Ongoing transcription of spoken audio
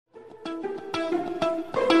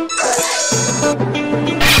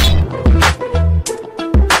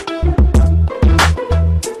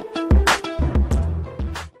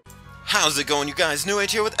How's it going, you guys?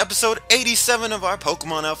 NewAge here with episode 87 of our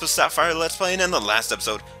Pokemon Alpha Sapphire Let's Play, and in the last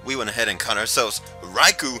episode, we went ahead and caught ourselves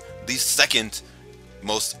Raikou, the second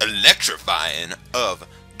most electrifying of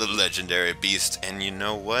the legendary beasts, and you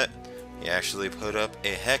know what? He actually put up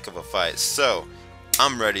a heck of a fight, so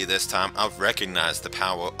I'm ready this time. I've recognized the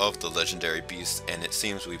power of the legendary beast, and it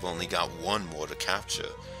seems we've only got one more to capture.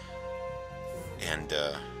 And,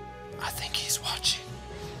 I think he's watching.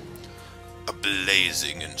 A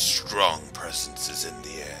blazing and strong presence is in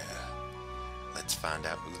the air. Let's find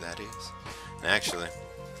out who that is. And actually,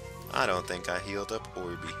 I don't think I healed up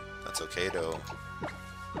Orby. That's okay though,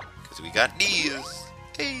 because we got these.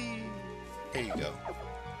 Hey, there you go.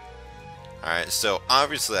 Alright, so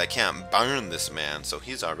obviously I can't burn this man, so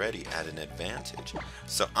he's already at an advantage.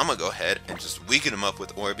 So I'm gonna go ahead and just weaken him up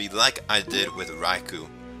with Orby like I did with Raikou.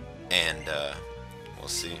 And we'll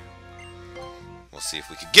see. We'll see if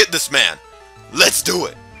we can get this man. Let's do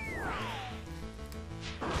it!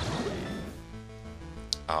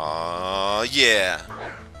 Oh yeah!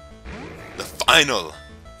 The final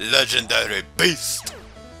legendary beast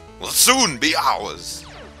will soon be ours!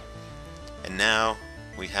 And now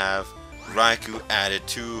we have Raikou added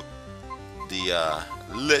to the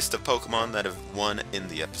list of Pokemon that have won in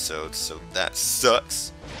the episode, so that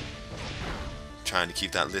sucks. Trying to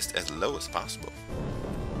keep that list as low as possible.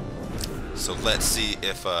 So let's see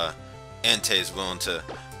if Entei is willing to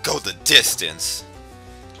go the distance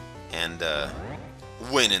and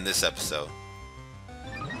win in this episode.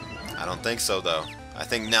 I don't think so though. I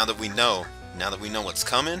think now that we know what's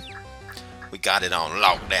coming, we got it on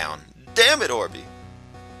lockdown. Damn it, Orby!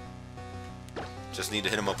 Just need to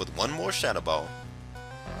hit him up with one more Shadow Ball.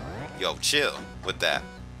 Yo, chill with that.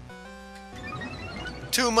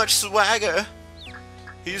 Too much swagger.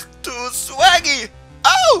 He's too swaggy.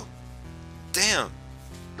 Oh! Damn.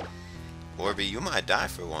 Orby, you might die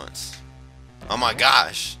for once. Oh my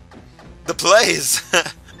gosh. The plays!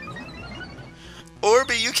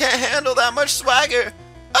 Orby, you can't handle that much swagger!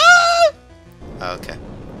 Ah! Okay.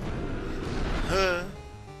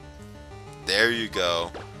 There you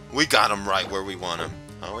go. We got him right where we want him.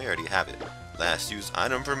 Oh, we already have it. Last use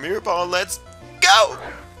item Premier Ball. Let's go!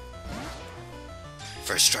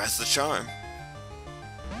 First try's the charm.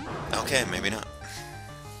 Okay, maybe not.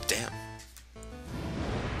 Damn.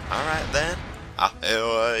 Alright then.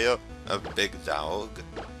 A big dog.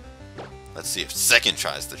 Let's see if second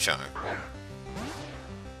tries the charm.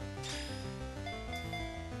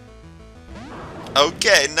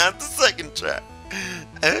 Okay, not the second try.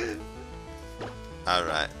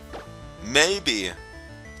 Alright. Maybe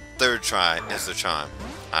third try is the charm.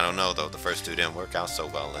 I don't know though. The first two didn't work out so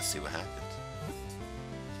well. Let's see what happens.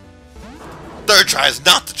 Third try is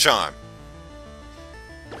not the charm.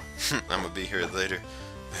 I'm gonna be here later.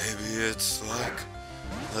 Maybe it's like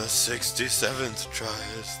the 67th try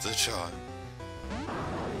is the charm.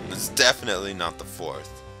 It's definitely not the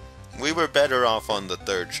fourth. We were better off on the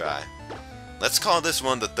third try. Let's call this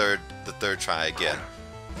one the third try again.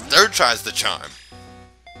 Third try's the charm.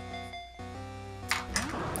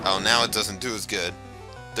 Oh, now it doesn't do as good.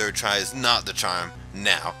 Third try is not the charm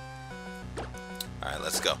now. Alright,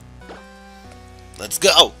 let's go. Let's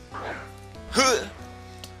go! Huh.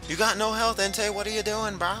 You got no health, Entei. What are you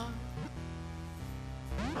doing, bro?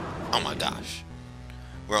 Oh my gosh.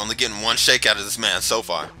 We're only getting one shake out of this man so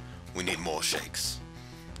far. We need more shakes.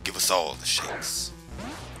 Give us all the shakes.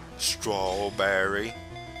 Strawberry,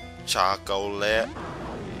 chocolate,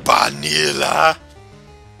 vanilla.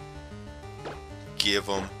 Give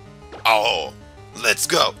them all. Let's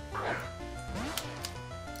go.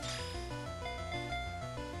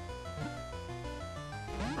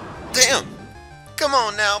 Damn. Come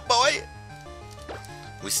on now, boy!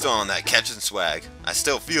 We still on that catching swag. I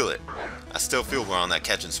still feel it. I still feel we're on that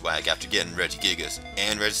catching swag after getting Regigigas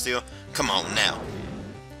and NewAgeSteel. Come on now.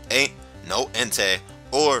 Ain't no Entei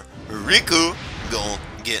or Raikou gonna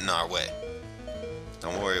get in our way.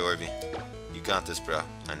 Don't worry, Orby. You got this, bro.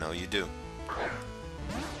 I know you do.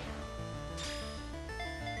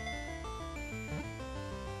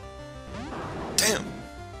 Damn!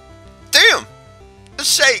 Damn! The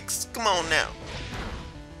shakes! Come on now.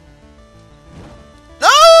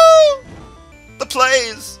 No! The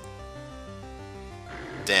plays!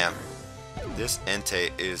 Damn. This Entei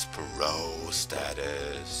is pro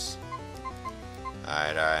status.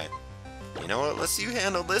 Alright, alright. You know what? Let's you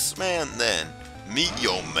handle this man then. Meet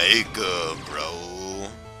your maker, bro.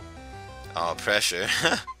 Oh, pressure.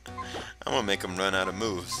 I'm gonna make him run out of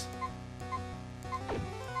moves.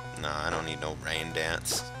 Nah, I don't need no rain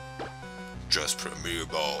dance. Just Premier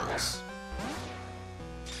Balls.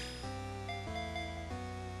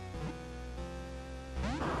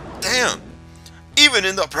 Damn! Even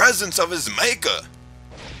in the presence of his maker!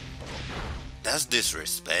 That's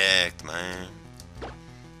disrespect, man.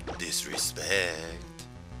 Disrespect.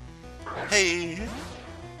 Hey!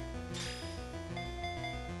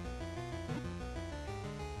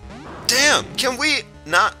 Damn! Can we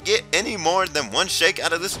not get any more than one shake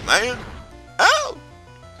out of this man? Oh!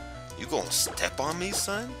 You gonna step on me,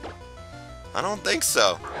 son? I don't think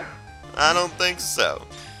so. I don't think so.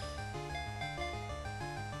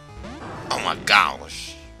 Oh my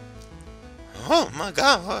gosh. Oh my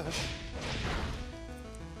gosh.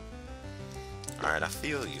 Alright, I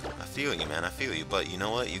feel you. I feel you, man. I feel you. But you know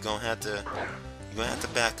what? You're gonna have to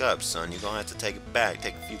back up, son. You're gonna have to take it back.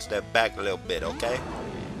 Take a few steps back a little bit, okay?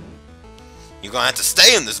 You're gonna have to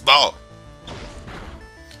stay in this ball.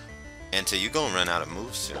 Until you're gonna run out of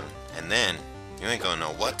moves soon. And then you ain't gonna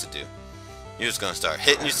know what to do. You're just gonna start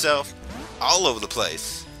hitting yourself all over the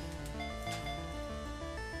place.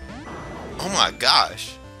 Oh my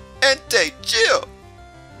gosh. Entei, chill.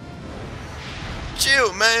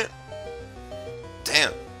 Chill, man.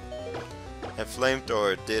 Damn. That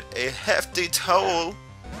flamethrower did a hefty toll.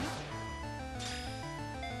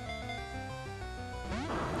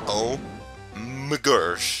 Oh my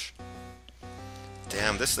gosh.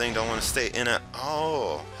 Damn, this thing don't want to stay in it.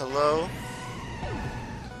 Oh, hello?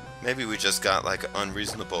 Maybe we just got like an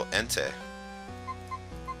unreasonable Entei.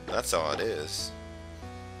 That's all it is.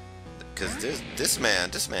 Cause this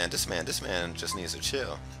man just needs to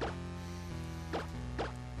chill.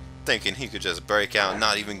 Thinking he could just break out and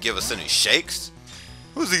not even give us any shakes?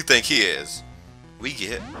 Who does he think he is? We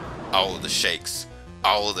get all the shakes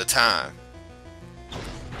all the time.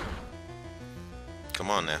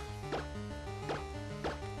 Come on now.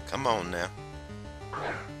 Come on now.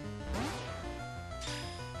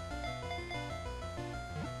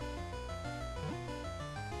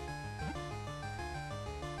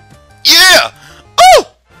 Yeah!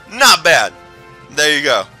 Oh! Not bad. There you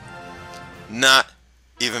go. Not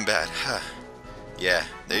even bad. Yeah,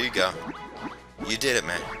 there you go. You did it,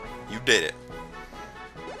 man. You did it.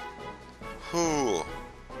 Whew.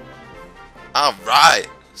 Alright.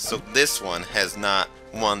 So this one has not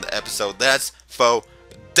won the episode. That's for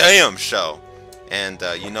damn show. And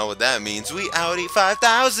you know what that means. We outie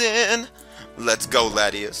 5,000. Let's go,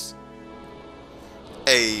 Ladius.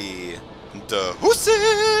 Hey. The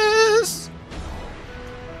hooses.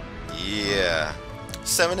 Yeah.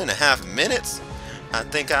 7.5 minutes. I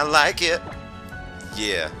think I like it.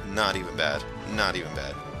 Yeah, not even bad. Not even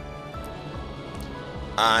bad.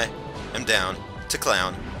 I am down to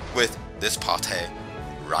clown with this party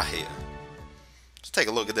right here. Let's take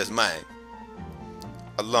a look at this man.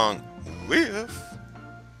 Along with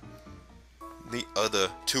the other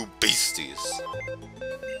two beasties.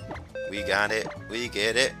 We got it. We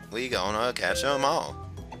get it. We gonna catch them all.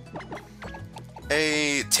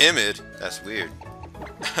 Hey, timid. That's weird.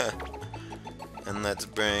 And let's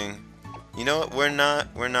bring. You know what? We're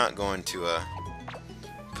not going to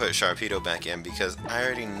put Sharpedo back in because I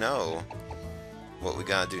already know what we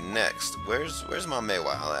gotta do next. Where's my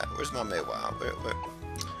Maywile at? Where's my Maywile? Where?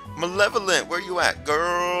 Malevolent, where you at,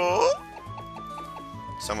 girl?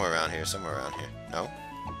 Somewhere around here. Somewhere around here. No.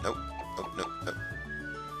 Nope. Nope. Nope. Nope.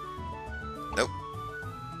 Nope.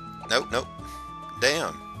 Nope. Nope.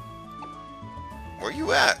 Damn. Where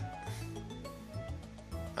you at?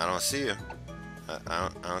 I don't see her. I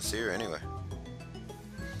don't see her anywhere.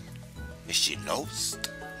 Is she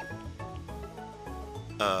lost?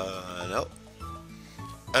 Nope.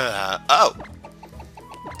 Oh.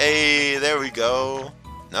 Hey, there we go.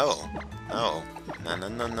 No. No. No, no,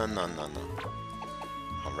 no, no, no, no, no.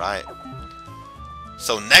 Alright.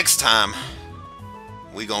 So next time,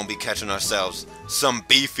 we gonna be catching ourselves some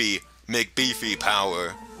beefy McBeefy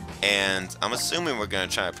power. And I'm assuming we're gonna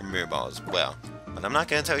try a Premier Ball as well. But I'm not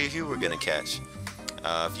gonna tell you who we're gonna catch.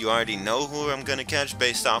 If you already know who I'm gonna catch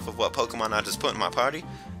based off of what Pokemon I just put in my party,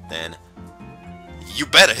 then you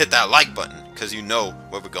better hit that like button, because you know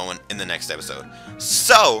where we're going in the next episode.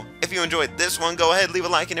 So, if you enjoyed this one, go ahead, leave a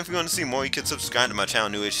like, and if you want to see more, you can subscribe to my channel,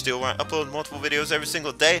 NewAgeSteel, where I upload multiple videos every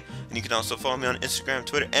single day, and you can also follow me on Instagram,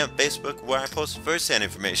 Twitter, and Facebook, where I post first-hand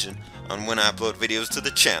information on when I upload videos to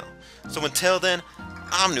the channel. So until then,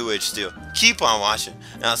 I'm NewAgeSteel, keep on watching,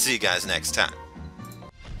 and I'll see you guys next time.